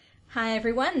Hi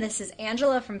everyone, this is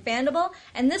Angela from Fandible,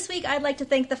 and this week I'd like to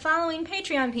thank the following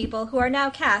Patreon people who are now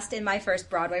cast in my first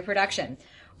Broadway production.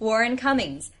 Warren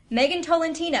Cummings, Megan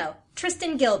Tolentino,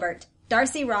 Tristan Gilbert,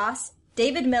 Darcy Ross,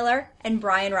 David Miller, and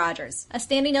Brian Rogers. A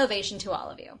standing ovation to all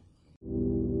of you.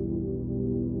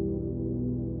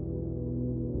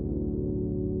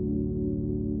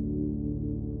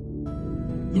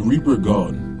 The Reaper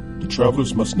gone, the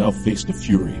travelers must now face the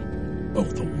fury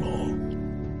of the law.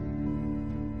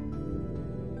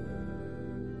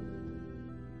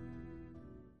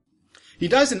 He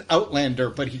dies in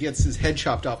Outlander, but he gets his head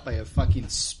chopped off by a fucking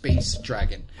space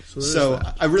dragon. So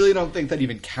I really don't think that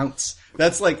even counts.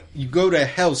 That's like, you go to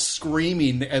hell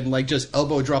screaming and like just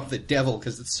elbow drop the devil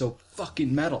because it's so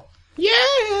fucking metal.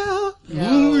 Yeah!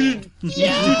 No.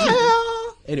 Yeah!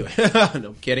 Anyway, no,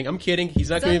 I'm kidding. He's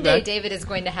not going to be Someday back. David is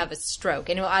going to have a stroke,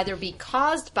 and it will either be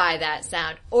caused by that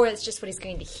sound, or it's just what he's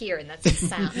going to hear, and that's the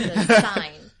sound, the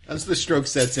sign. As the stroke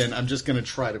sets in, I'm just gonna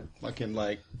try to fucking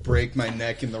like break my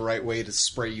neck in the right way to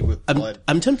spray you with blood.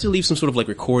 I'm tempted to leave some sort of like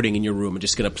recording in your room and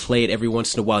just gonna play it every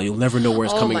once in a while. You'll never know where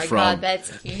it's coming from. Oh my god,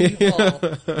 that's evil.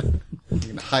 I'm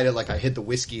gonna hide it like I hid the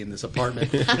whiskey in this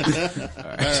apartment.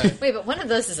 Wait, but one of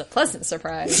those is a pleasant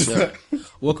surprise.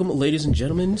 Welcome, ladies and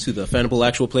gentlemen, to the Fandible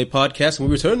Actual Play podcast, and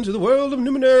we return to the world of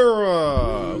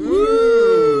Numenera.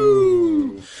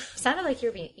 Woo! Sounded like you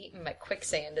were being eaten by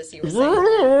quicksand as you were saying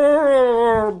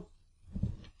that.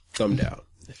 Thumb down.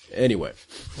 Anyway.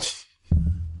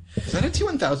 Is that a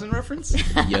T-1000 reference?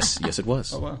 Yes, it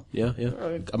was. Oh, wow. Yeah.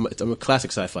 Right. I'm a classic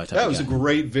sci-fi type That of was guy. a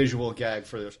great visual gag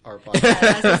for our podcast.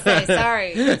 I was going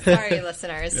to say, sorry,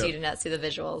 listeners, you did not see the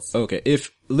visuals. Okay,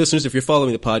 if you're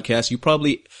following the podcast,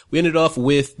 we ended off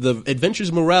with the Adventures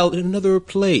of Morale in another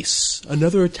place,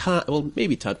 another time, well,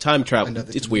 maybe time travel.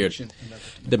 Another it's dimension,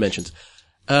 weird. Dimensions.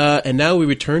 And now we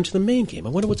return to the main game. I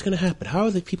wonder what's going to happen. How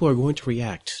are the people are going to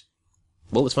react?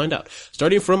 Well, let's find out.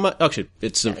 Starting from actually,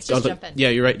 it's let's just jump in. Yeah,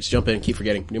 you're right. Just jump in. Keep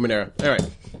forgetting Numenera. All right.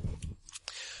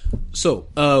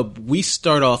 So, we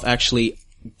start off actually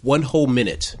 1 whole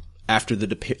minute after the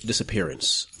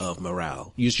disappearance of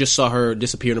Morale. You just saw her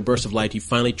disappear in a burst of light. You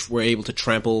finally were able to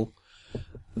trample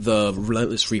the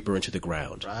Relentless Reaper into the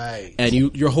ground. Right. And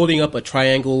you're holding up a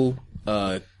triangle,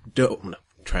 clear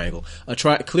triangle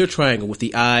with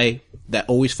the eye that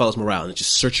always follows Morale, and it's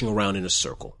just searching around in a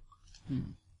circle.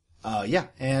 Yeah,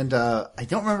 and I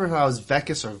don't remember if I was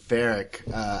Vekas or Varric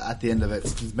at the end of it.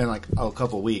 It's been like a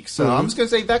couple of weeks, so I'm just gonna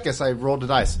say Vekas. I rolled the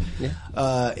dice,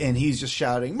 and he's just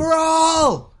shouting,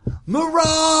 "Morale!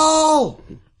 Morale!"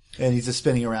 And he's just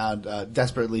spinning around,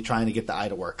 desperately trying to get the eye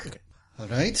to work. Okay. All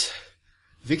right.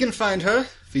 We can find her.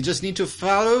 We just need to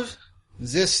follow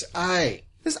this eye.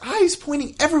 This eye is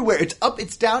pointing everywhere. It's up,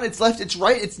 it's down, it's left, it's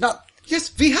right. It's not.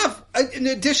 Yes, we have an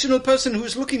additional person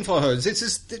who's looking for her. This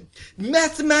is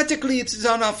mathematically, it's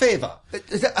on our favor.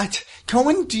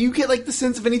 Cohen, do you get like the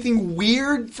sense of anything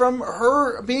weird from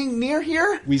her being near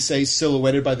here? We say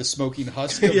silhouetted by the smoking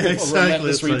husk of Yeah, the exactly.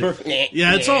 Relentless It's Reaper. like-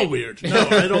 yeah, it's all weird. No,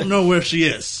 I don't know where she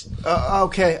is.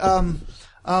 Okay,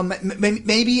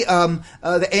 maybe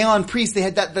the Aeon Priest, they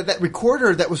had that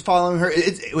recorder that was following her.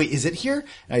 Wait, is it here?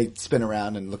 I spin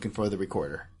around and looking for the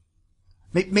recorder.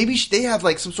 Maybe they have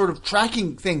like some sort of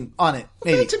tracking thing on it.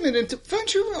 Maybe. Wait a minute.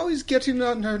 Weren't you always getting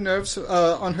on her nerves,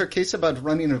 on her case about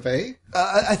running away?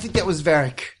 I think that was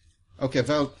Varric. Okay,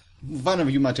 well, one of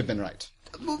you might have been right.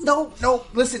 No,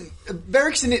 listen,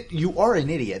 Varric's an idiot. You are an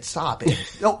idiot. Stop it.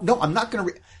 No, I'm not gonna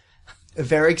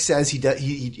Varric says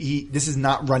he this is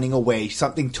not running away.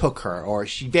 Something took her, or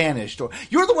she vanished, or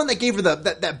you're the one that gave her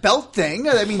that belt thing.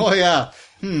 I mean, Oh yeah.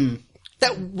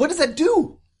 what does that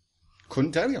do?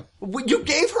 Couldn't tell you. You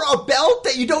gave her a belt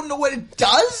that you don't know what it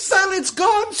does? Well, it's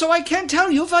gone, so I can't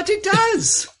tell you what it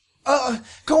does.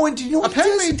 Cohen, do you know what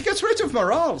Apparently, it is? it gets rid of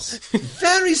morals.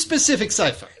 Very specific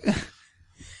cipher.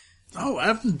 Oh, I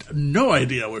have no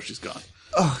idea where she's gone.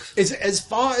 As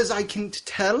far as I can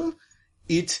tell,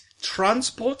 it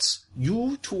transports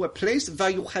you to a place where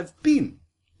you have been.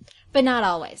 But not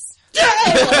always.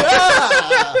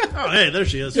 Oh, hey, there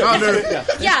she is. Found her.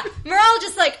 Yeah, Morale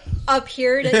just like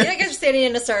appeared, and I guess we're standing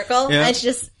in a circle, and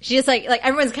she just like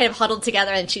everyone's kind of huddled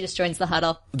together, and she just joins the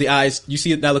huddle. The eyes, you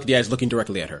see it now. Look at the eyes looking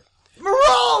directly at her.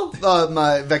 Morale!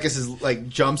 My Vekas is like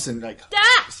jumps and like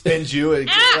spins you and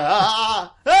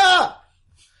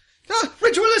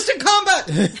Ritualistic combat!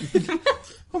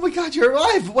 oh my god, you're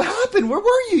alive! What happened? Where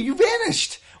were you? You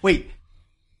vanished! Wait,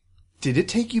 did it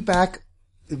take you back?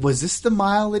 Was this the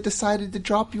mile it decided to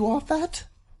drop you off at?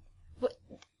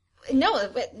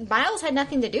 No, Miles had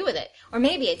nothing to do with it. Or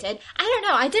maybe it did. I don't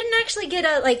know. I didn't actually get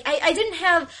I didn't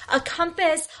have a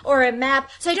compass or a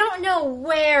map, so I don't know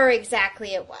where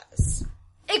exactly it was.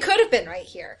 It could have have been right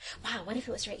here. Wow, what if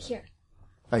it was right here?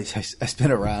 I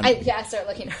spin around. I start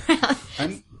looking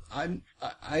around.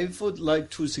 I would like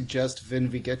to suggest when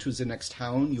we get to the next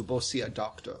town, you both see a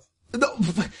doctor. No,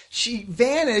 she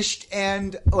vanished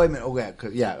and... Oh, wait a minute. Oh,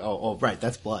 yeah. Oh, right.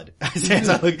 That's blood. It's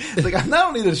like, I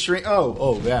don't need to shrink.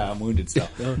 Oh, yeah, I'm wounded still.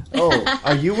 Oh,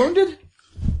 are you wounded?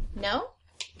 No?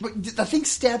 But the thing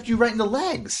stabbed you right in the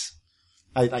legs.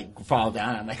 I fall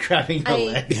down. I'm grabbing your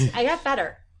legs. I got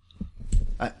better.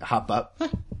 I hop up.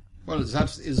 Well,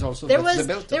 that is also There what the was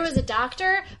belt there does. was a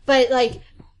doctor, but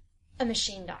a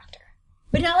machine doctor.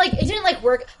 But not it didn't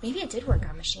work. Maybe it did work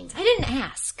on machines. I didn't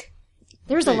ask.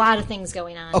 There was a lot of things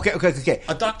going on. Okay.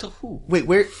 A doctor who? Wait,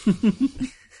 where's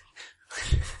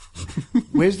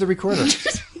the recorder?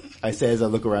 I say as I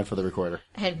look around for the recorder.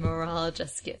 And Morale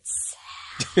just gets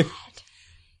sad.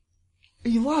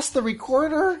 You lost the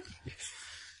recorder?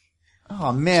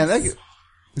 Oh man,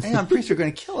 Aeon priests are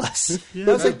going to kill us. Yeah.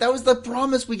 That was the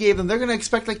promise we gave them. They're going to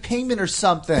expect payment or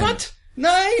something. What?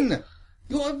 Nein!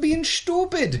 You are being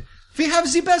stupid. We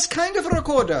have the best kind of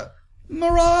recorder.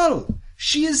 Morale.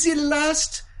 She is the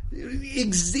last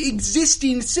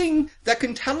existing thing that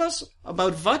can tell us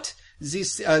about what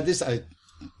this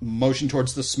motion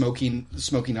towards the smoking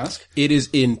husk. It is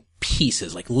in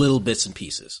pieces, like little bits and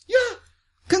pieces. Yeah.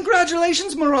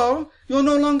 Congratulations, Morale. You're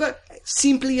no longer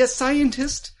simply a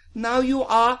scientist. Now you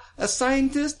are a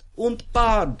scientist und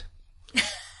bard.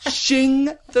 Sing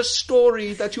the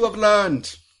story that you have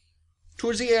learned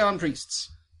to the Aeon priests.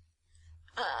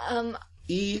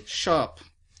 E sharp.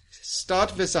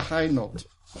 Start with a high note.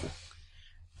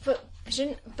 But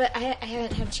I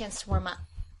haven't had a chance to warm up.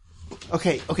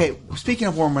 Okay. Speaking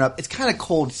of warming up, it's kind of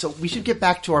cold, so we should get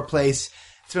back to our place.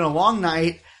 It's been a long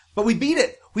night, but we beat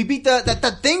it. We beat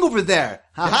that thing over there.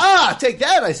 Ha! Take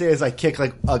that! I say as I kick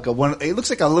like a one. It looks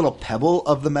like a little pebble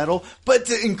of the metal, but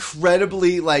it's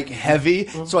incredibly heavy.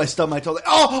 So I stub my toe.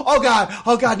 Oh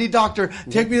god! Need doctor!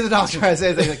 Take me to the doctor! I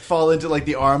say as I fall into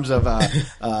the arms of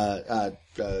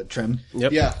Trim.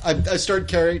 Yep. Yeah, I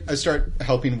start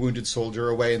helping wounded soldier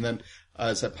away, and then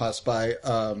as I pass by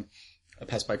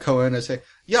Cohen, I say,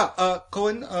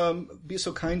 Cohen, be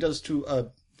so kind as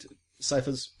to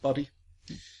Cypher's body.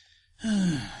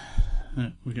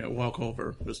 We can walk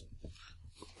over, just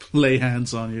lay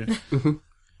hands on you.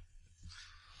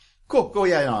 Cool. Go.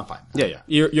 Yeah, no, I'm fine. Yeah.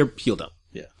 You're healed up.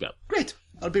 Yeah. Great.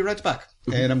 I'll be right back.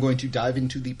 And I'm going to dive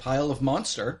into the pile of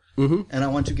monster, and I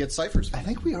want to get ciphers. I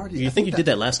think we already... You think you did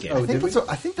that last game? I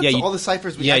think that's all the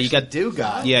ciphers we you got do.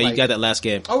 Yeah, you got that last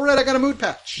game. Oh, right, I got a mood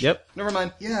patch. Yep. Never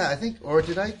mind. Yeah, I think... Or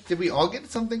did we all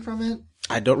get something from it?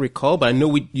 I don't recall, but I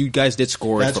know you guys did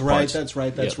score it for parts. That's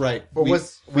right. Or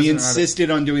we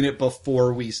insisted on doing it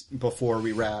before we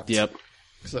wrapped. Yep.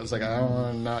 So I was like, I don't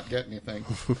want to not get anything.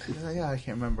 Yeah, I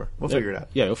can't remember. We'll figure it out.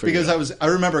 Yeah, we'll figure it out. I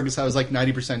remember because I was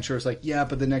 90% sure. It's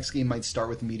but the next game might start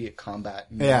with immediate combat.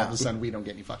 And all of a sudden we don't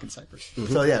get any fucking ciphers.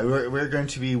 So yeah, we're going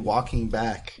to be walking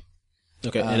back.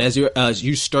 Okay, and as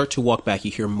you start to walk back,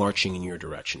 you hear marching in your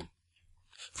direction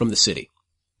from the city.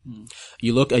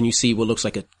 You look and you see what looks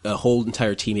like a whole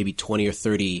entire team, maybe 20 or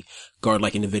 30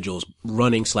 guard-like individuals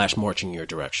running / marching in your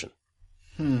direction.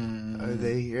 Are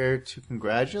they here to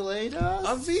congratulate us?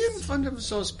 Are we in front of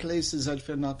those places that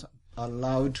we're not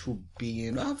allowed to be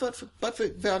in? But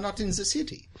we are not in the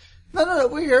city. No,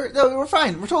 we're here. No, we're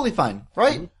fine. We're totally fine,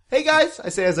 right? Mm-hmm. Hey guys, I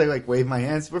say as I wave my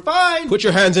hands. We're fine. Put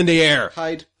your hands in the air.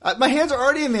 Hide. My hands are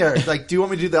already in the air. Do you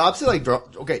want me to do the opposite?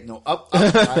 Drop. Okay, no, up. I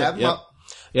have them up.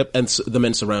 Yep, and the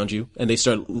men surround you, and they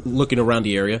start looking around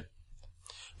the area.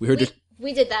 We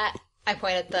did that. I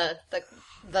point at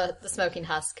the smoking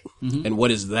husk. Mm-hmm. And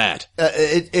what is that?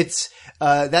 It's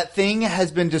that thing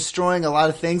has been destroying a lot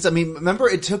of things. I mean, remember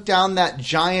it took down that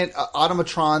giant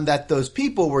automatron that those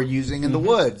people were using in the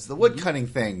woods, the wood cutting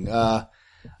thing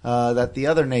that the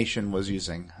other nation was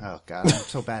using. Oh God, I'm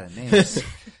so bad at names.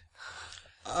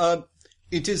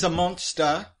 It is a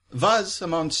monster. Was a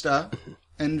monster.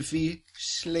 And we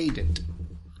slayed it.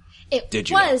 It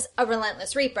was a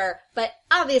relentless reaper, but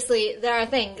obviously there are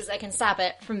things that can stop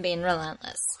it from being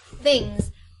relentless. Things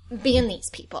being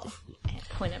these people. I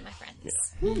point at my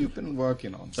friends. Who have you been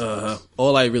working on?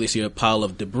 All I really see are a pile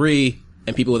of debris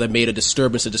and people that made a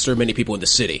disturbance to disturb many people in the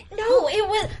city. No, it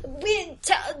was...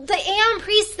 the Aeon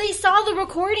priests, they saw the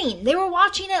recording. They were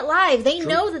watching it live. They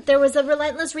know that there was a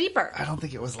relentless reaper. I don't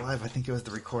think it was live. I think it was the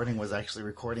recording was actually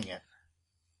recording it.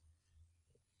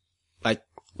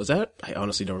 Was that? I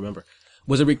honestly don't remember.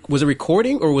 Was it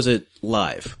recording or was it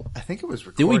live? I think it was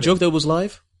recording. Didn't we joke that it was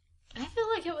live? I feel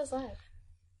like it was live.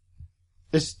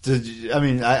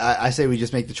 I say we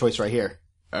just make the choice right here.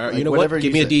 You know what?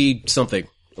 Give me a D something.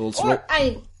 Or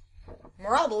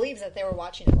Morale believes that they were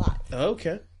watching it live.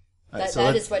 Okay.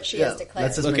 That is what she has declared.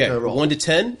 Let's just Okay. make her roll. 1 to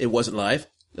 10, it wasn't live.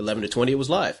 11 to 20, it was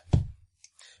live.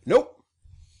 Nope.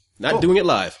 Not doing it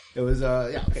live. It was,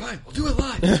 yeah. Okay. Fine, we'll do it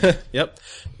live. Yep.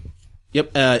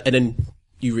 And then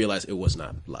you realize it was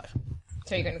not live.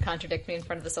 So you're going to contradict me in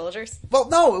front of the soldiers? Well,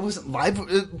 no, it wasn't live.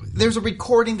 There's a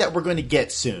recording that we're going to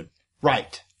get soon.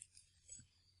 Right.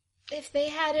 If they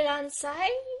had it on site,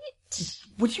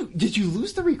 Did you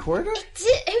lose the recorder?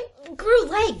 it grew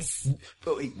legs.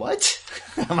 Oh, wait, what?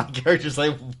 My character's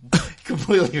like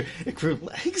completely, it grew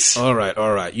legs. All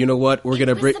right. You know what? We're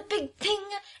gonna It was a big thing,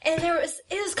 and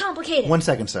it was complicated. 1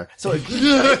 second, sir. So,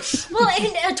 Well,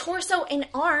 and a torso and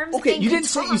arms. okay, and you didn't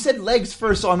say, you said legs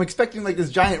first, so I'm expecting like this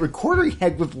giant recorder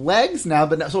head with legs now,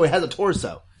 but so it has a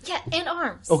torso. Yeah, and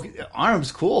arms. Okay,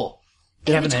 arms, cool.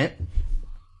 They have a name?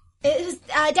 It was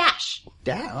Dash.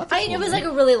 Damn, It was like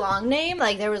a really long name.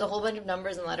 Like there was a whole bunch of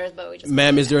numbers and letters, but we just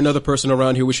Ma'am, is there another person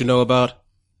around here we should know about?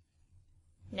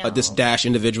 no. This Dash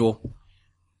individual?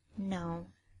 No.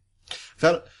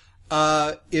 Well,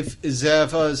 if there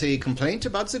was a complaint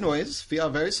about the noise, we are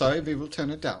very sorry. We will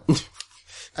turn it down.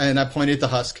 And I pointed at the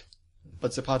husk,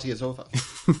 but the party is over.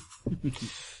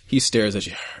 He stares at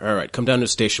you. All right, come down to the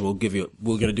station. We're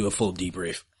gonna do a full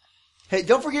debrief. Hey,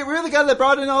 don't forget, we're the guy that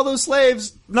brought in all those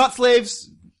slaves. Not slaves.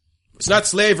 It's not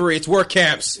slavery. It's work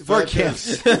camps. Work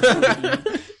camps.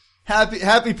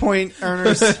 Happy point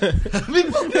earners. That's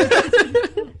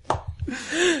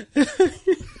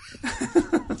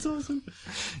awesome.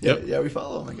 Yep. Yeah, we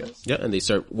follow them, I guess. Yeah, and they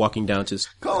start walking down to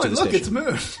Colin, the look, station. it's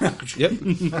Moon. Yep.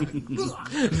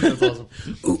 That's awesome.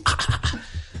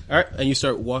 All right, and you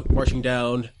start marching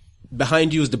down.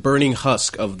 Behind you is the burning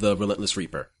husk of the Relentless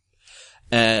Reaper.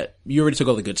 You already took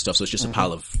all the good stuff, so it's just a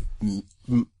pile of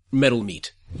metal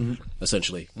meat,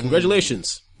 essentially.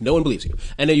 Congratulations. No one believes you.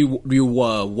 And then you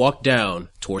walk down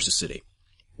towards the city.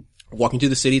 Walking to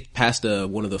the city, past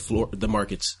one of the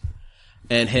markets,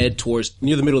 and head towards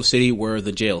near the middle of the city where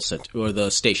the jail center, or the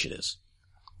station is.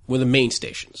 One of the main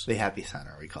stations. The Happy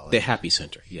Center, we call it. The Happy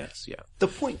Center, yes, yeah. The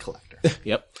point collector.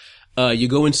 Yep. You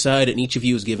go inside, and each of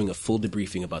you is giving a full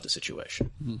debriefing about the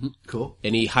situation. Cool.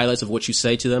 Any highlights of what you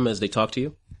say to them as they talk to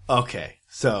you? Okay,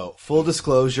 so full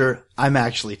disclosure, I'm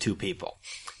actually two people.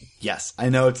 Yes, I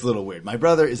know it's a little weird. My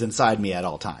brother is inside me at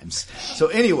all times. So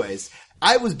anyways,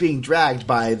 I was being dragged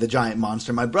by the giant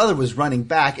monster. My brother was running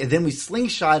back, and then we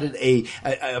slingshotted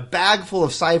a bag full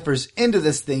of ciphers into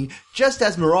this thing just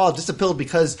as Morale disappeared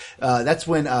because that's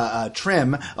when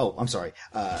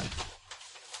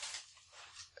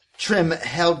Trim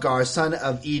Helgar, son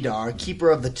of Edar, keeper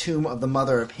of the tomb of the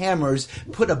Mother of Hammers,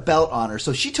 put a belt on her.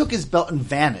 So she took his belt and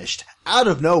vanished out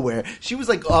of nowhere. She was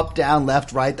like up, down,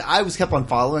 left, right. I kept on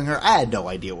following her. I had no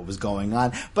idea what was going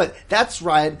on. But that's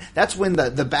right. That's when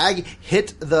the bag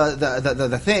hit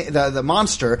the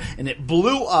monster and it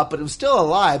blew up, but it was still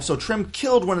alive. So Trim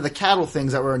killed one of the cattle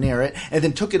things that were near it and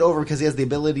then took it over because he has the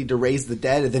ability to raise the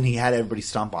dead, and then he had everybody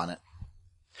stomp on it.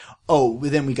 Oh,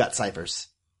 then we got ciphers.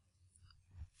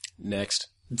 Next.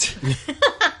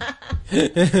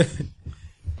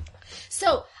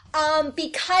 So,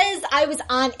 because I was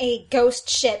on a ghost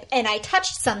ship and I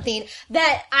touched something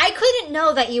that I couldn't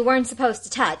know that you weren't supposed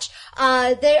to touch,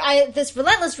 this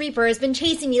Relentless Reaper has been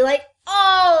chasing me like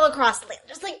all across the land,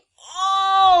 just like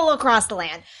all across the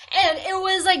land. And it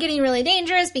was like getting really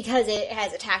dangerous because it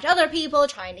has attacked other people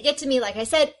trying to get to me. Like I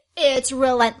said, it's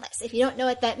relentless. If you don't know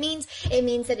what that means, it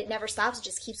means that it never stops. It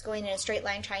just keeps going in a straight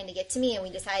line trying to get to me. And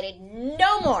we decided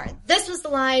no more. This was the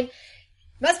line.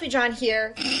 Must be drawn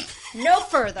here. No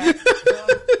further. God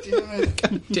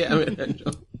damn it,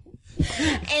 Angel.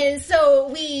 And so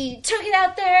we took it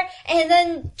out there and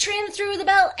then Trim threw the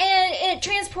belt and it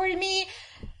transported me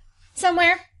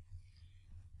somewhere.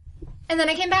 And then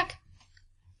I came back.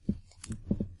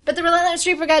 But the Relentless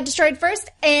Reaper got destroyed first,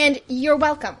 and you're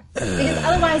welcome. Because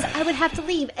otherwise I would have to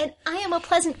leave, and I am a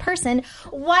pleasant person.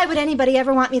 Why would anybody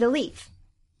ever want me to leave?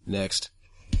 Next.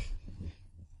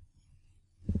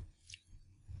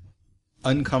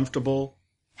 Uncomfortable,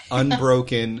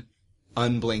 unbroken,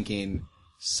 unblinking,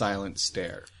 silent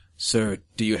stare. Sir,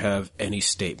 do you have any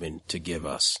statement to give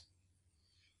us?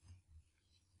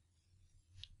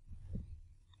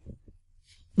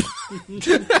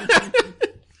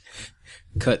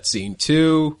 Cutscene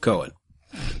 2, Cohen.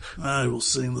 I will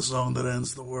sing the song that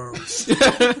ends the world.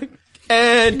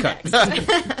 And cut.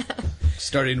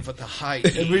 Starting with the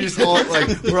height. And we just all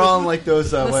like, we're all on like those,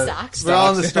 stocks. we're all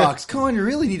on the stocks. Cohen, you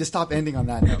really need to stop ending on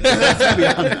that note.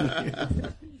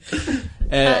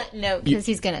 No, because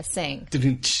he's gonna sing.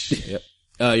 Yep.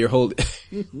 You're holding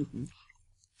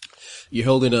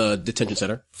a detention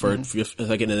center for a second,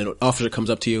 and then an officer comes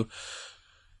up to you.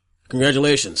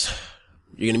 Congratulations.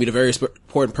 You're going to meet a very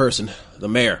important person, the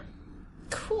mayor.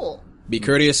 Cool. Be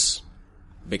courteous,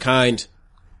 be kind,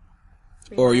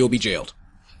 or you'll be jailed.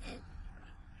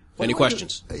 Any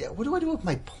questions? What do I do with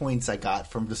my points I got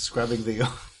from describing the...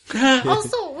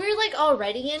 Also, we're like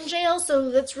already in jail, so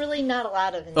that's really not a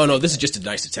lot of. Oh no, this is just a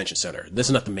nice detention center. This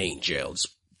is not the main jail. It's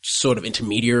sort of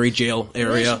intermediary jail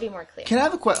area. Really should be more clear. Can I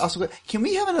have a question? Also, can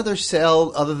we have another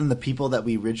cell other than the people that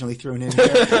we originally threw in here?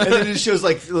 And then it shows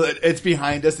like it's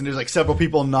behind us, and there's like several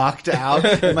people knocked out,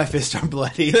 and my fists are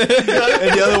bloody, and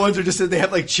the other ones are just they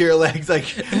have like chair legs, like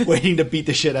waiting to beat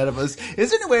the shit out of us.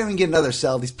 Is there any way we can get another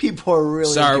cell? These people are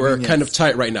really Sorry, we're kind of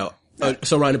tight right now.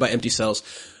 Surrounded by empty cells.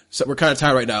 So we're kind of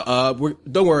tight right now.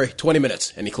 Don't worry, 20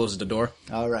 minutes. And he closes the door.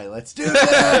 All right, let's do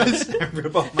this.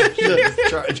 Rip off my shit,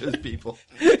 charges people.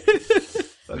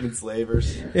 Fucking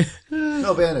slavers.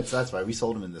 No, bandits, that's right. We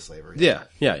sold them into slavery. Yeah.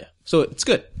 So it's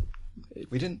good.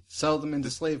 We didn't sell them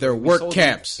into slavery. They're We work sold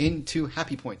camps. them into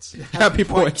happy points. Happy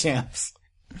point. Camps.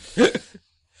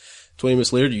 20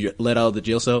 minutes later, you let out of the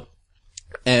jail cell.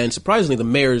 And surprisingly, the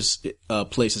mayor's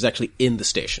place is actually in the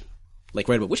station. Like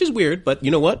right above, which is weird, but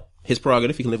you know what? His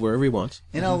prerogative. He can live wherever he wants.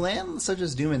 In a land such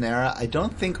as Numenera, I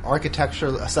don't think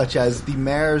architecture such as the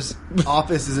mayor's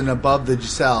office is above the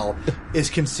cell is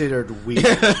considered weird.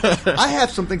 I have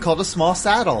something called a small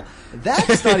saddle.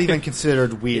 That's not even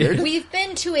considered weird. We've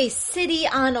been to a city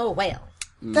on a whale.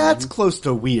 That's close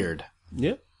to weird.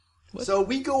 Yeah. So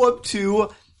we go up to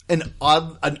an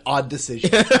odd decision.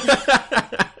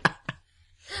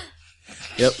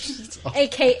 Yep.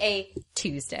 AKA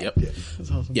Tuesday. Yep.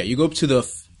 Yeah, you go up to the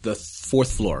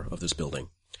fourth floor of this building.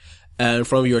 And in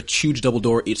front of your huge double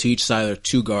door, to each side there are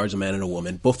two guards, a man and a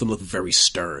woman. Both of them look very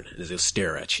stern as they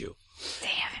stare at you. They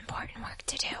have important work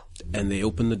to do. And they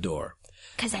open the door.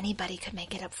 Because anybody could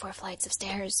make it up 4 flights of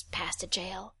stairs past a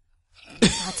jail.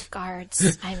 Lots of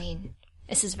guards. I mean,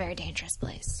 this is a very dangerous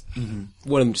place. Mm-hmm.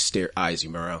 One of them just eyes you,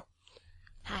 Morale.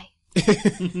 Hi.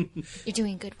 You're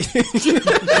doing good.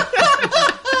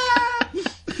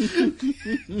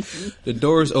 The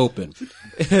door's open.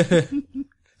 The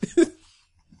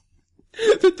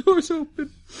door's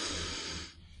open.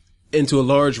 Into a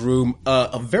large room,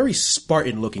 a very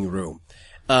Spartan-looking room.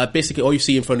 Basically, all you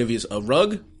see in front of you is a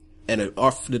rug, and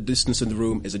off the distance in the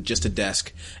room is just a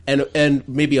desk, and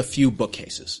maybe a few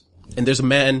bookcases. And there's a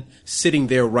man sitting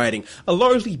there writing. A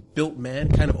largely built man,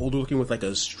 kind of older looking with like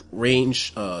a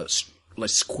strange, like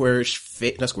squarish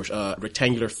face, not squarish,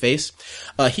 rectangular face.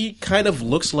 He kind of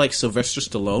looks like Sylvester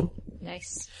Stallone.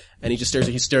 Nice. And he just stares,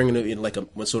 he's staring in like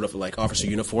one sort of like officer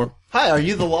uniform. Hi, are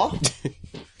you the law?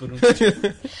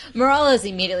 Morala is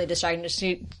immediately distracted.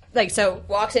 She, like, so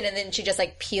walks in and then she just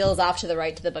like peels off to the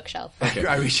right to the bookshelf. Okay.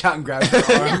 I reach out and grab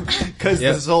her arm because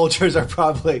the soldiers are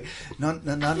probably not.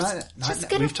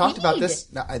 We've talked about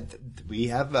this. No, we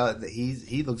have.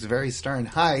 He looks very stern.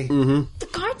 Hi. Mm-hmm. The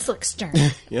guards look stern.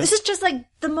 This is just like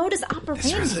the modus operandi.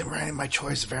 This isn't my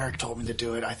choice. Varric told me to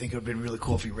do it. I think it would have been really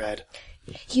cool if he read.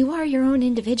 You are your own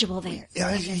individual there.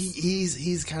 Yeah,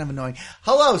 he's kind of annoying.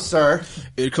 Hello, sir.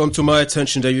 It come to my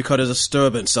attention that you caught a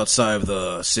disturbance outside of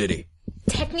the city.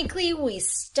 Technically, we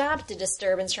stopped a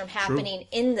disturbance from happening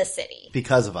in the city.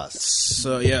 Because of us.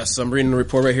 So, yes, I'm reading a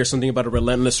report right here, something about a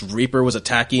relentless Reaper was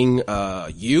attacking,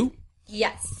 you?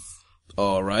 Yes.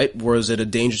 Alright, was it a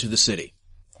danger to the city?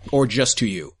 Or just to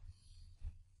you?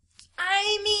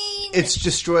 I mean... It's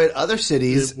destroyed other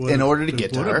cities in order to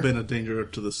get to her. It would have been a danger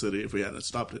to the city if we hadn't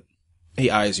stopped it. He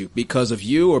eyes you. Because of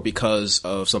you or because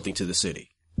of something to the city?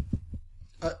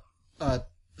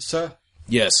 Sir?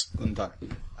 Yes. Guten Tag.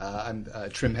 I'm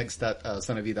Trim Hegstad,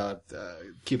 son of Ida,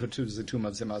 keeper to the tomb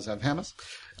of Zimmers of Hammers.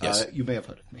 Yes. You may have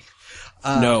heard of me.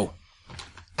 No.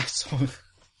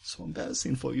 So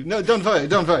embarrassing for you. No, don't worry.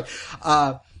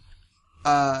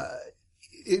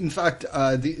 In fact,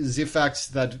 the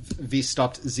fact that we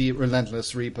stopped the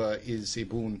Relentless Reaper is a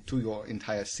boon to your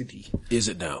entire city. Is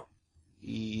it now?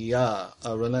 Yeah,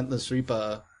 a Relentless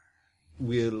Reaper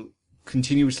will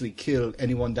continuously kill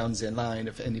anyone down the line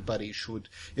if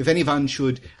anyone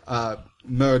should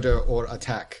murder or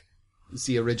attack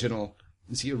the original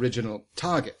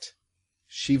target.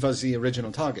 She was the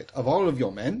original target of all of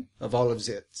your men, of all of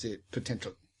the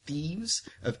potential thieves,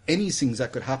 of anything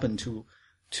that could happen to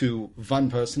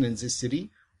one person in this city.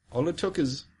 All it took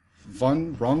is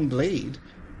one wrong blade,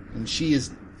 and she is...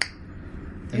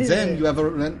 And then you have a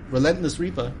Relentless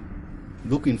Reaper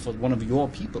looking for one of your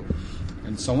people,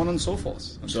 and so on and so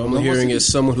forth. So I'm hearing is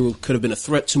someone who could have been a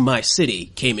threat to my city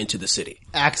came into the city.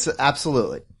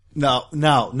 Absolutely. No,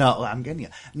 I'm getting you.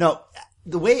 No,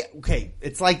 the way... Okay,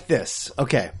 it's like this.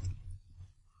 Okay.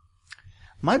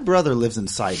 My brother lives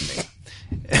inside me.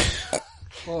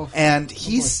 and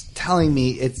he's telling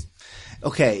me it's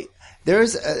okay.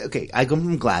 There's I come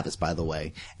from Glavis, by the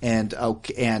way, and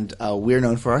we're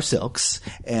known for our silks,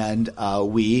 and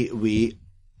we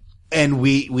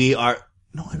are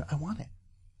I want it.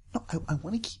 No, I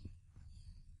want to keep.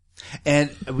 And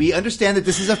we understand that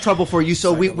this is a trouble for you,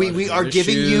 so we are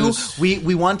giving you.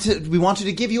 We wanted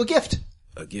to give you a gift.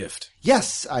 A gift.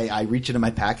 Yes, I reach into my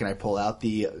pack and I pull out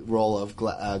the roll of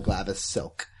Glavis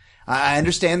silk. I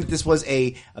understand that this was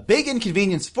a big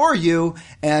inconvenience for you,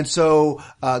 and so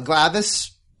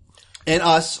Glavis and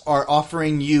us are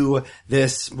offering you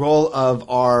this roll of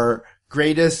our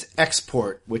greatest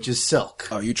export, which is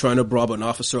silk. Are you trying to rob an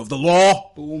officer of the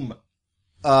law? Boom.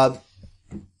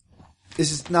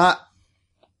 This is not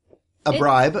a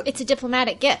bribe. It's a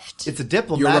diplomatic gift. It's a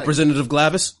diplomatic. You're Representative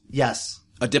Glavis? Yes.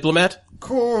 A diplomat?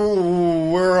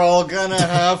 Cool. We're all gonna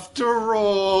have to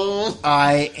roll.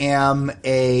 I am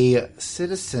a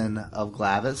citizen of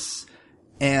Glavis,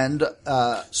 and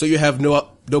So you have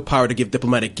no power to give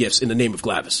diplomatic gifts in the name of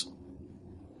Glavis.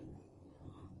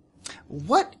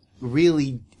 what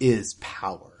really is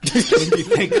power? When you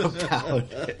think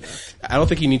about it. I don't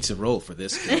think you need to roll for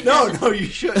this. No, you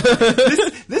should.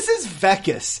 This is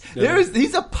Vecus.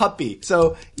 He's a puppy.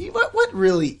 So, what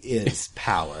really is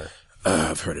power?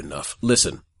 I've heard enough.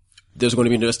 Listen, there's going to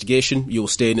be an investigation. You will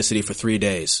stay in the city for 3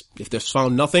 days. If there's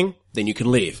found nothing, then you can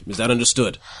leave. Is that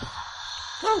understood?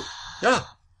 Yeah.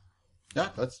 Yeah,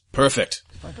 that's Perfect.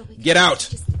 Get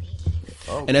out.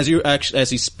 And as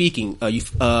he's speaking,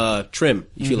 Trim,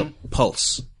 you feel a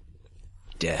pulse.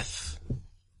 Death.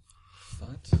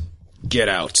 what Get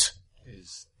out.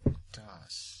 is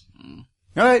das?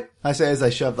 All right, I say as I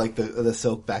shove like the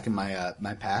silk back in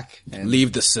my pack. And,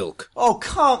 Leave the silk. oh,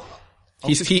 come!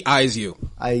 He eyes you.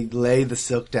 I lay the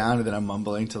silk down and then I'm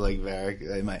mumbling to like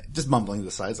Varric. Just mumbling to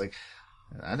the sides like,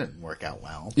 that didn't work out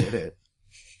well, did it?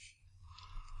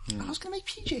 I was gonna make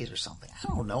PJs or something. I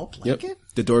don't know, a Yep. blanket?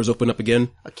 The doors open up again.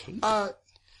 A cape?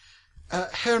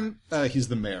 Herm, he's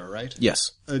the mayor, right?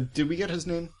 Yes. Did we get his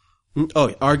name?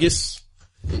 Oh, Argus.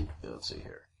 Let's see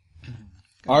here.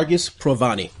 Argus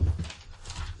Provani.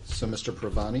 So, Mr.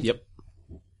 Provani? Yep.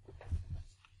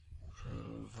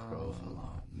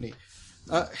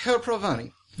 Herr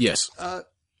Provani, Yes.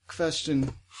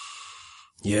 question.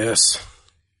 Yes.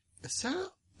 Is there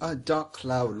a dark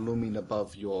cloud looming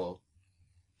above your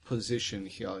position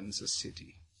here in the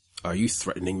city? Are you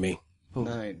threatening me?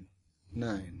 Nine.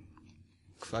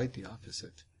 Quite the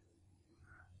opposite.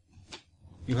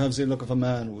 You have the look of a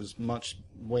man who has much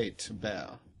weight to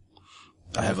bear.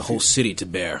 I have a whole city to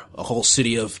bear. A whole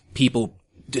city of people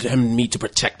determined me to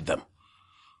protect them.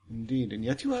 Indeed, and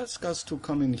yet you ask us to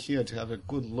come in here to have a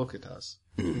good look at us.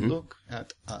 Look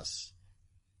at us.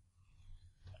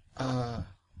 I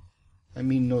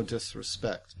mean no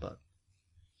disrespect, but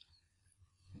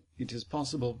it is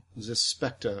possible the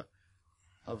specter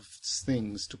of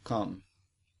things to come.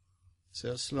 They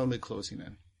are slowly closing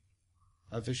in.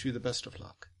 I wish you the best of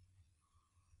luck.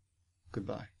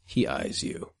 Goodbye. He eyes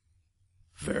you.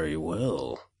 Very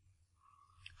well.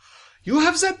 You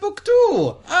have that book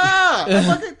too! I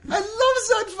love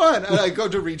that fun! And I go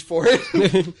to reach for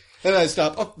it. And I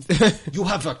stop. Oh, you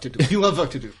have work to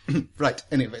do. Right,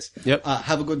 anyways. Yep.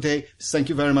 Have a good day. Thank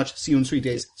you very much. See you in 3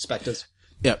 days. Spectres.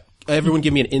 Yeah. Everyone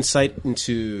give me an insight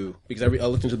into, because I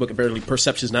looked into the book, apparently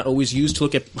perception is not always used to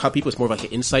look at how people, it's more of like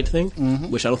an insight thing,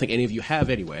 which I don't think any of you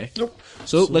have anyway. Nope.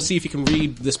 So let's see if you can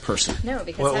read this person. No,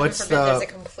 because Well, heaven what's forbid the- there's a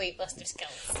complete list of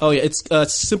skills. Oh yeah,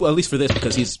 it's simple, at least for this,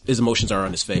 because his emotions are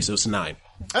on his face, so it's 9.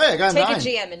 Hey, I got Take 9. a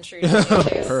GM intrusion.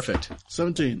 Perfect.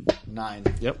 17.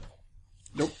 9. Yep.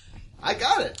 Nope. I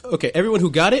got it. Okay, everyone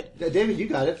who got it, David, you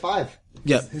got it. 5.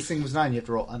 yeah, His thing was 9. You have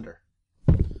to roll under.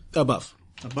 above.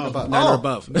 Above. 9 or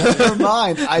above. Never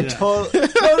mind. I told.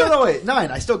 No, wait.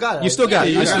 9. I still got it. You still got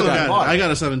it. You I still got got it. it. I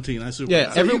got a 17. I super Yeah,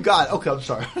 got it. So you got it. Okay, I'm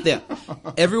sorry. Yeah.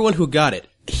 Everyone who got it,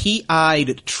 he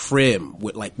eyed Trim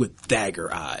with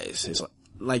dagger eyes. It's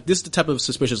like this is the type of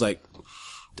suspicious, like,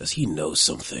 does he know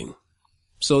something?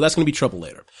 So that's going to be trouble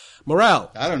later.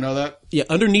 Morale. I don't know that. Yeah,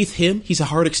 underneath him, he's a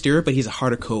hard exterior, but he's a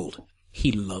heart of cold.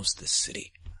 He loves this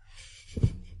city.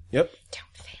 Yep.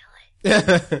 Don't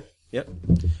fail it. Yep.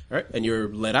 All right, and you're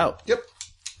let out. Yep.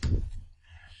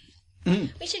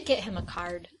 We should get him a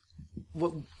card.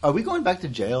 What, are we going back to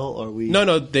jail or are we?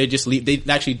 No, they just leave. They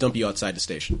actually dump you outside the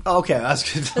station. Oh, okay,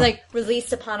 that's good. We're like,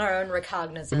 released upon our own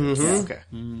recognizance. Okay.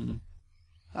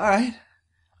 All right.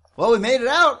 Well, we made it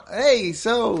out. Hey,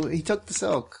 so he took the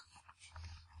silk.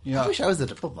 Yeah. I wish I was a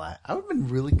diplomat. I would have been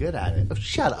really good at it. Oh,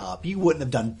 shut up. You wouldn't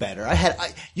have done better.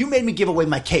 You made me give away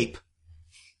my cape.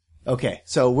 Okay,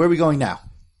 so where are we going now?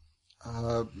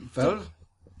 Well,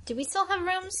 Do we still have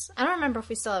rooms? I don't remember if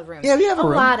we still have rooms. Yeah, we have a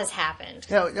room. lot has happened.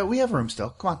 Yeah, we have a room still.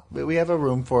 Come on. We have a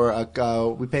room for,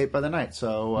 we pay it by the night,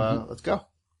 so, let's go.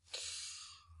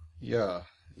 Yeah.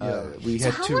 We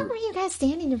So had how long were you guys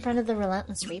standing in front of the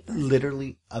Relentless Reaper?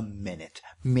 literally a minute.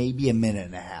 Maybe a minute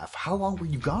and a half. How long were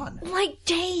you gone? Like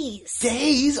days.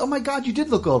 Days? Oh my god, you did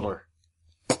look older.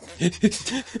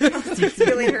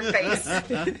 Really in her face.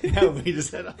 Yeah, we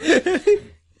just had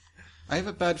I have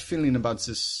a bad feeling about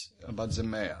the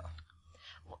mayor.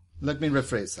 Let me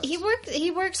rephrase that.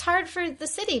 He works hard for the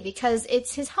city because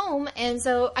it's his home, and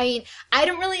so I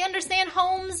don't really understand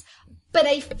homes, but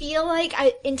I feel like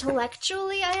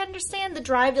intellectually I understand the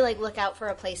drive to like look out for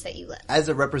a place that you live. As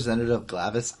a representative of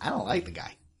Glavis, I don't like the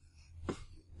guy.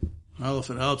 Well, if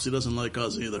it helps, he doesn't like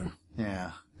us either.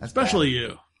 Yeah. That's Especially bad.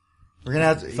 you. We're gonna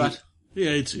have to... He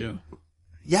hates you.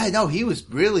 Yeah, no, he was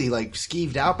really, like,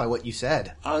 skeeved out by what you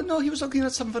said. Oh, no, he was looking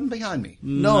at something behind me.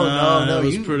 No, it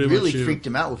was you pretty really much you. freaked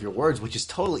him out with your words, which is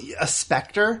totally... A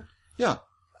specter? Yeah,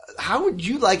 How would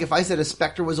you like if I said a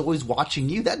specter was always watching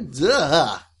you?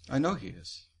 That... I know he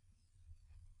is.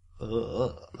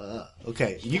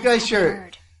 Okay, you guys share...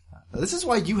 This is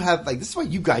why you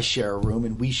guys share a room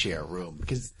and we share a room,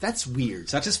 because that's weird.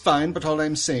 That is fine, but all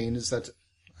I'm saying is that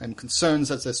I'm concerned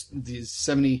that these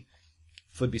 70...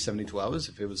 would be 72 hours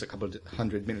if it was a couple of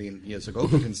 100 million years ago,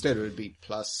 but instead it would be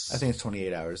plus... I think it's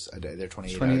 28 hours a day. They're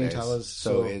 28 28 days. hours,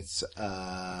 So so- it's,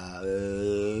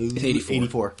 It's 84.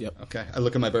 84. Yep. Okay, I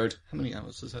look at my bird. How many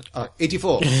hours is that?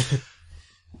 84.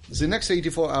 The next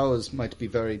 84 hours might be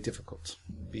very difficult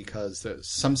because there's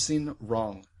something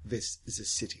wrong. This is a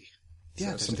city.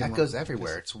 Yeah, There's there's something echoes wrong.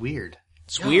 everywhere. It's weird.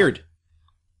 It's weird.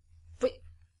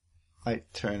 I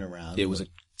turn around. It was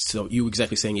so you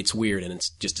exactly saying it's weird and it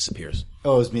just disappears.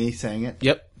 Oh, it was me saying it?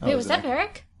 Yep. Wait, was that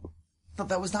Varric? No,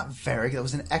 that was not Varric. That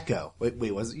was an echo. Wait,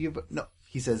 was it you? No,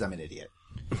 he says I'm an idiot.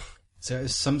 There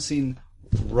is something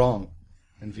wrong,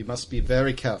 and we must be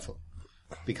very careful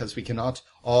because we cannot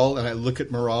all, and I look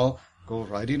at Moral, go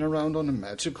riding around on a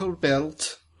magical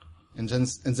belt and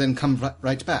then come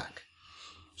right back.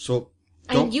 So,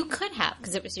 don't... You could have,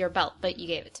 because it was your belt, but you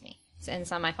gave it to me. And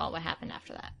it's not my fault what happened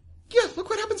after that. Yeah, look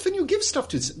what happens when you give stuff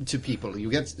to people.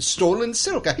 You get stolen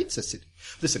silk. I hate this city.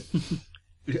 Listen,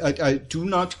 I do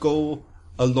not go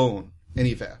alone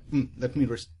anywhere. Let me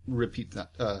repeat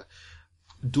that.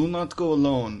 Do not go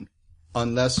alone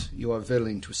unless you are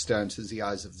willing to stare into the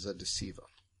eyes of the deceiver.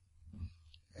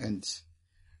 And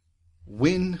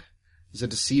when the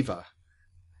deceiver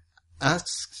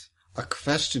asks a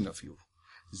question of you,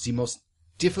 the most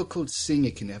difficult thing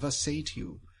it can ever say to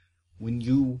you, when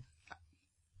you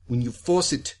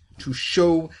force it to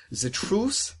show the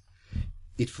truth,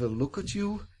 it will look at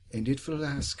you and it will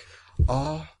ask,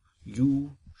 are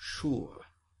you sure?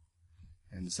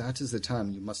 And that is the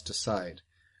time you must decide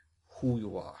who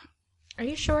you are. Are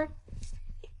you sure?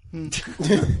 Well,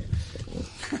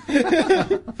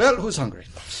 who's hungry?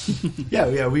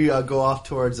 Yeah. We go off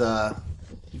towards go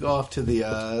off to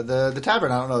the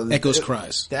tavern. I don't know. Echoes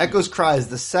Cries. The Echoes Cries,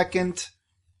 the second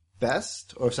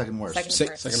best or second worst?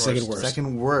 Second worst.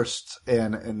 Second worst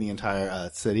in the entire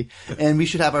city. And we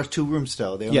should have our 2 rooms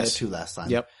still. They only had 2 last time.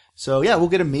 Yep. So yeah, we'll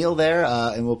get a meal there,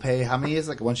 and we'll pay, how many is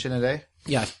it? Like 1 shin a day?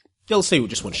 Yeah. They'll say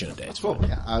just 1 shin a day. It's Cool.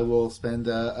 Yeah, I will spend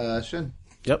shin.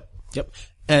 Yep.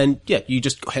 And yeah, you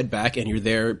just head back and you're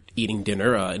there eating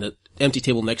dinner. In an empty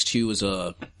table next to you is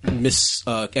a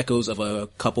echoes of a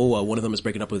couple. One of them is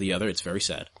breaking up with the other. It's very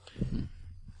sad.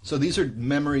 So these are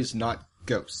memories, not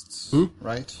ghosts,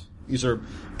 right? These are...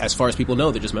 As far as people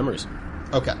know, they're just memories.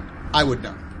 Okay. I would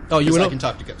know. Oh, you 'Cause would I know? can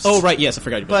talk to ghosts. Oh, right. Yes, I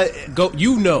forgot. But-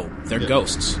 you know they're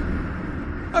ghosts.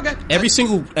 Okay. Every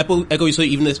single echo you see,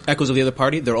 even the echoes of the other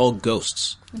party, they're all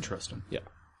ghosts. Interesting. Yeah.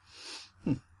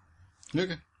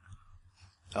 Okay.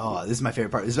 Oh, this is my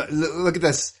favorite part. Look at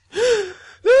this.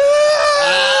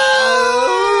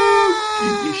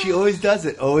 She always does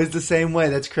it. Always the same way.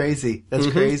 That's crazy. That's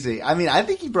crazy. I mean, I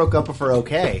think he broke up with her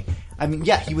okay. I mean,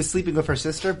 yeah, he was sleeping with her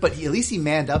sister, but at least he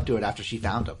manned up to it after she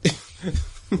found him.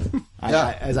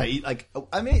 As I eat, like,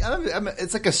 I mean,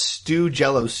 it's like a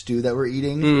Jello stew that we're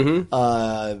eating.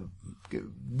 It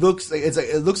looks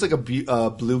like a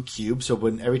blue cube. So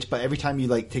every time you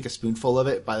like take a spoonful of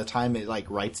it, by the time it like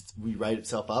rewrite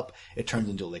itself up, it turns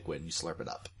into liquid and you slurp it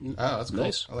up. Oh, that's cool.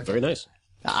 Nice. I like Very it. nice.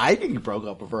 I think he broke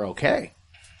up with her okay.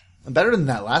 Better than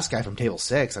that last guy from Table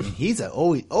 6. I mean, he's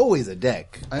always a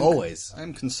dick. Always.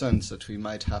 I'm concerned that we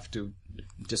might have to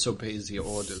disobey the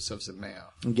orders of the mayor.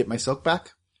 And get my silk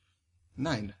back?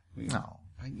 9. No.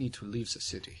 might need to leave the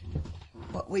city.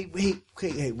 But wait.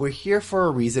 We're here for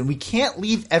a reason. We can't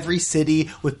leave every city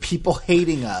with people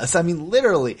hating us. I mean,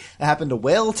 literally. That happened to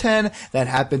Whaleton. That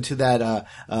happened to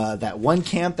that one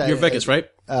camp that... You're Vegas, right?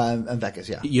 I'm Vegas,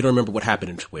 yeah. You don't remember what happened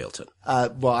in Whaleton.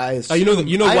 Well, I assume,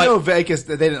 you know I why- know Vegas,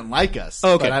 that they didn't like us.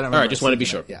 Oh, okay. But I don't All right, remember just wanted to be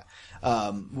seeing sure. that. Yeah.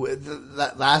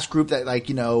 That last group that, like,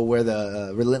 where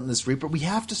the Relentless Reaper, we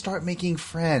have to start making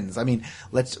friends. I mean,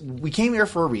 we came here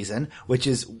for a reason, which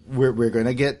is we're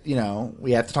gonna get,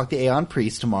 we have to talk to Aeon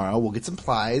Priest tomorrow. We'll get some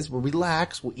supplies, we'll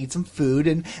relax, we'll eat some food,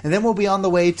 and then we'll be on the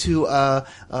way to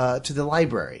the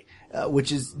library.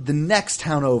 Which is the next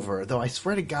town over, though I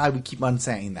swear to God we keep on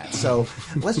saying that. So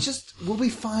we'll be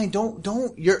fine.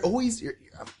 Don't, you're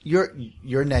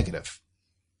negative.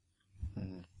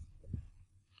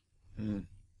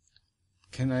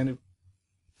 Can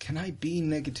I be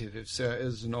negative if there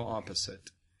is no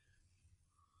opposite?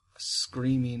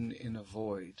 Screaming in a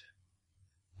void.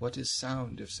 What is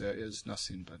sound if there is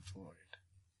nothing but void?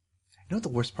 You know what the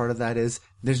worst part of that is?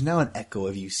 There's now an echo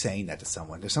of you saying that to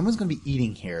someone. Someone's going to be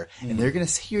eating here, and they're going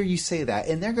to hear you say that,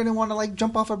 and they're going to want to,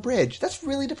 jump off a bridge. That's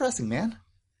really depressing, man.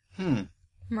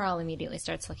 Morale immediately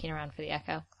starts looking around for the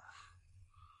echo.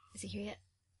 Is he here yet?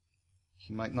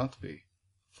 He might not be,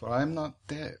 for I am not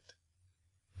dead.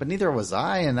 But neither was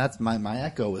I, and that's my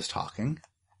echo was talking.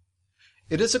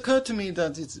 It has occurred to me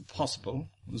that it's possible,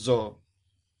 though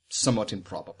somewhat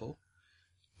improbable,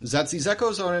 that these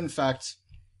echoes are in fact...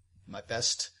 My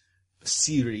best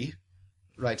theory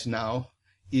right now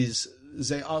is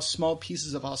they are small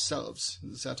pieces of ourselves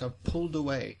that are pulled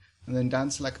away and then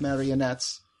dance like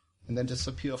marionettes and then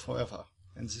disappear forever.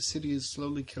 And the city is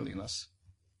slowly killing us.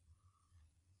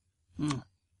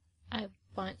 I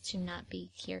want to not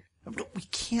be here. We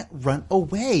can't run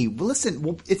away.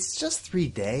 Listen, it's just 3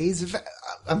 days.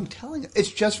 I'm telling you,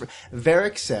 it's just...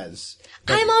 Varric says...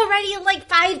 I'm already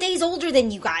 5 days older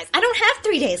than you guys. I don't have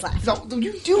 3 days left. No,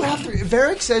 you do have to...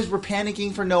 Varric says we're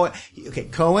panicking for no one. Okay,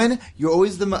 Cohen, you're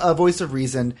always the voice of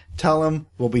reason. Tell him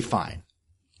we'll be fine.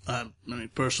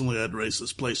 Personally, I'd race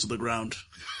this place to the ground.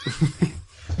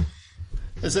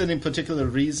 Is there any particular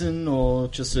reason or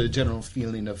just a general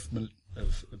feeling of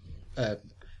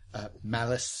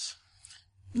malice?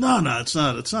 No, it's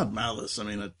not. It's not malice. I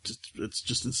mean, it's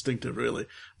just instinctive, really.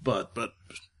 But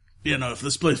if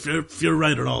this place, if you're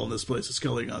right at all, and this place is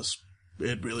killing us,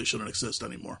 it really shouldn't exist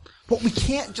anymore. But we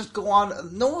can't just go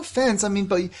on. No offense, I mean,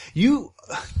 but you're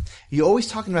always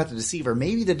talking about the deceiver.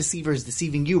 Maybe the deceiver is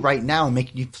deceiving you right now and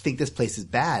making you think this place is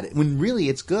bad when really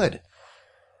it's good.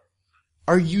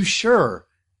 Are you sure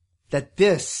that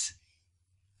this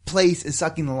place is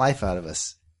sucking the life out of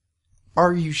us?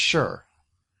 Are you sure?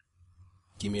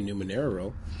 Give me a Numenera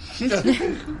roll.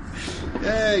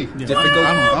 Hey!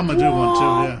 Yeah, I'm gonna do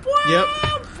one too. Yeah. Yep.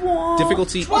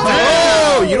 Difficulty.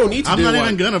 Oh, you don't need to I'm do not one.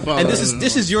 even gonna bother. And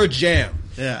this is your jam.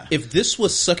 Yeah. If this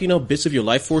was sucking out bits of your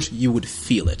life force, you would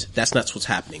feel it. That's not what's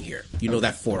happening here. You know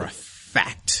that for a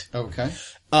fact. Okay.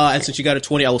 And since you got a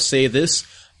 20, I will say this.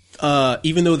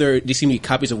 Even though they seem to be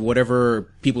copies of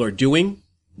whatever people are doing,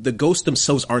 the ghosts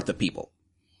themselves aren't the people.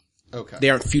 Okay. They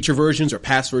aren't future versions or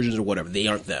past versions or whatever. They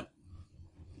aren't them.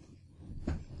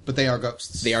 But they are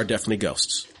ghosts. They are definitely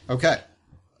ghosts. Okay.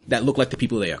 That look like the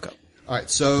people they echo. Alright,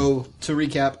 so to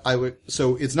recap,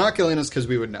 so it's not killing us because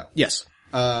we would know. Yes.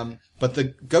 But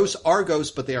the ghosts are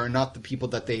ghosts, but they are not the people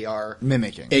that they are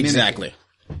Mimicking. Exactly.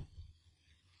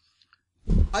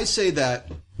 I say that.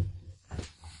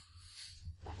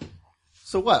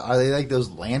 So what? Are they like those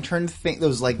lantern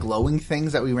those glowing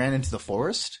things that we ran into the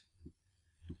forest?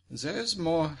 There's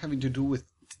more having to do with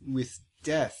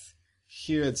death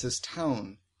here at this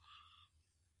town.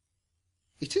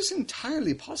 It is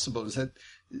entirely possible that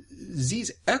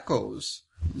these echoes,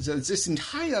 that this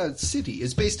entire city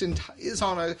is based on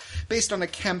a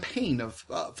campaign of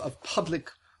public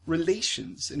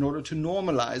relations in order to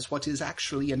normalize what is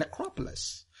actually a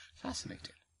necropolis.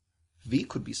 Fascinating. We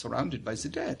could be surrounded by the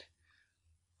dead,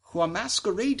 who are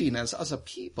masquerading as other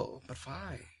people. But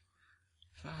why?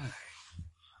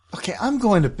 Okay, I'm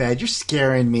going to bed. You're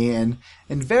scaring me, and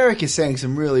Varric is saying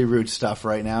some really rude stuff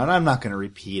right now, and I'm not going to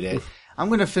repeat it. I'm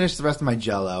going to finish the rest of my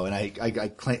Jell-O, and I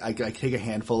take a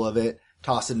handful of it,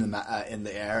 toss it in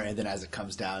the air, and then as it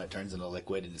comes down, it turns into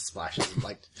liquid and it splashes,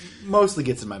 mostly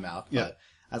gets in my mouth. Yeah. But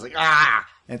I was like, ah!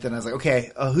 And then I was like, okay,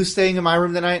 who's staying in my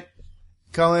room tonight?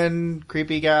 Cohen,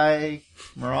 creepy guy,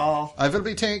 Moral. I will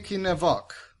be taking a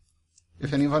walk.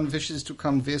 If anyone wishes to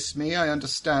come with me, I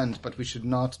understand, but we should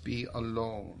not be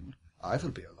alone. I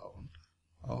will be alone.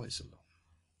 Always alone.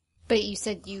 But you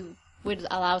said you would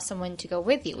allow someone to go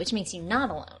with you, which makes you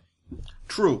not alone.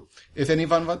 True. If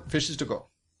anyone wishes to go.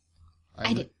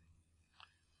 I did.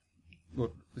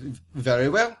 Well, very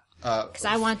well. Because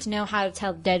I want to know how to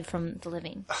tell the dead from the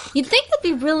living. You'd think that'd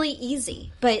be really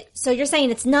easy, but so you're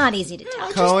saying it's not easy to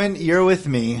tell. Cohen, you're with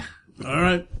me. All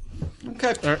right.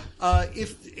 Okay.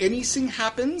 If anything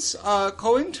happens,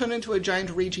 Cohen, turn into a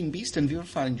giant raging beast and we'll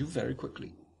find you very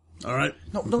quickly. All right.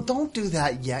 No, don't do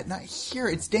that yet. Not here.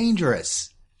 It's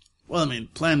dangerous. Well, I mean,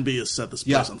 plan B is set this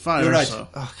place on fire. You're right. So.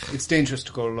 It's dangerous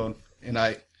to go alone. And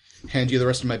I hand you the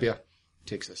rest of my beer.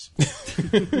 Takes this.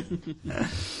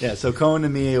 Yeah, so Cohen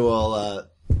and me will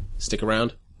Stick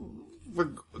around.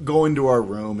 go into our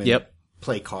room and Yep.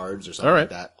 play cards or something All right. like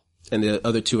that. And the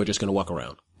other two are just going to walk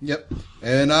around. Yep.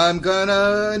 And I'm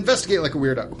gonna investigate like a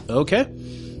weirdo. Okay.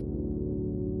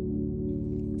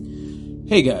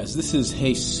 Hey guys, this is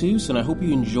Jesus, and I hope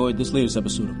you enjoyed this latest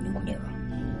episode of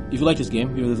Numenera. If you like this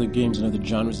game, here are other games and other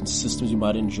genres and systems you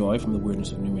might enjoy, from the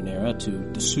weirdness of Numenera to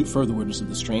the further weirdness of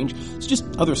the strange. It's just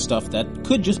other stuff that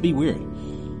could just be weird.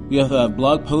 We have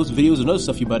blog posts, videos, and other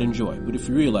stuff you might enjoy. But if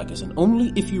you really like us, and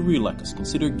only if you really like us,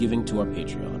 consider giving to our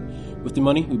Patreon. With the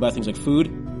money, we buy things like food,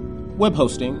 web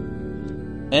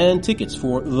hosting, and tickets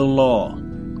for The Law.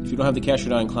 If you don't have the cash, you're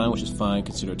not inclined, which is fine.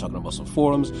 Consider talking about some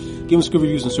forums, give us good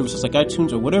reviews on services like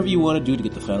iTunes, or whatever you want to do to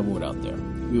get the final word out there.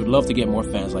 We would love to get more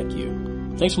fans like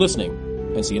you. Thanks for listening,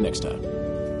 and see you next time.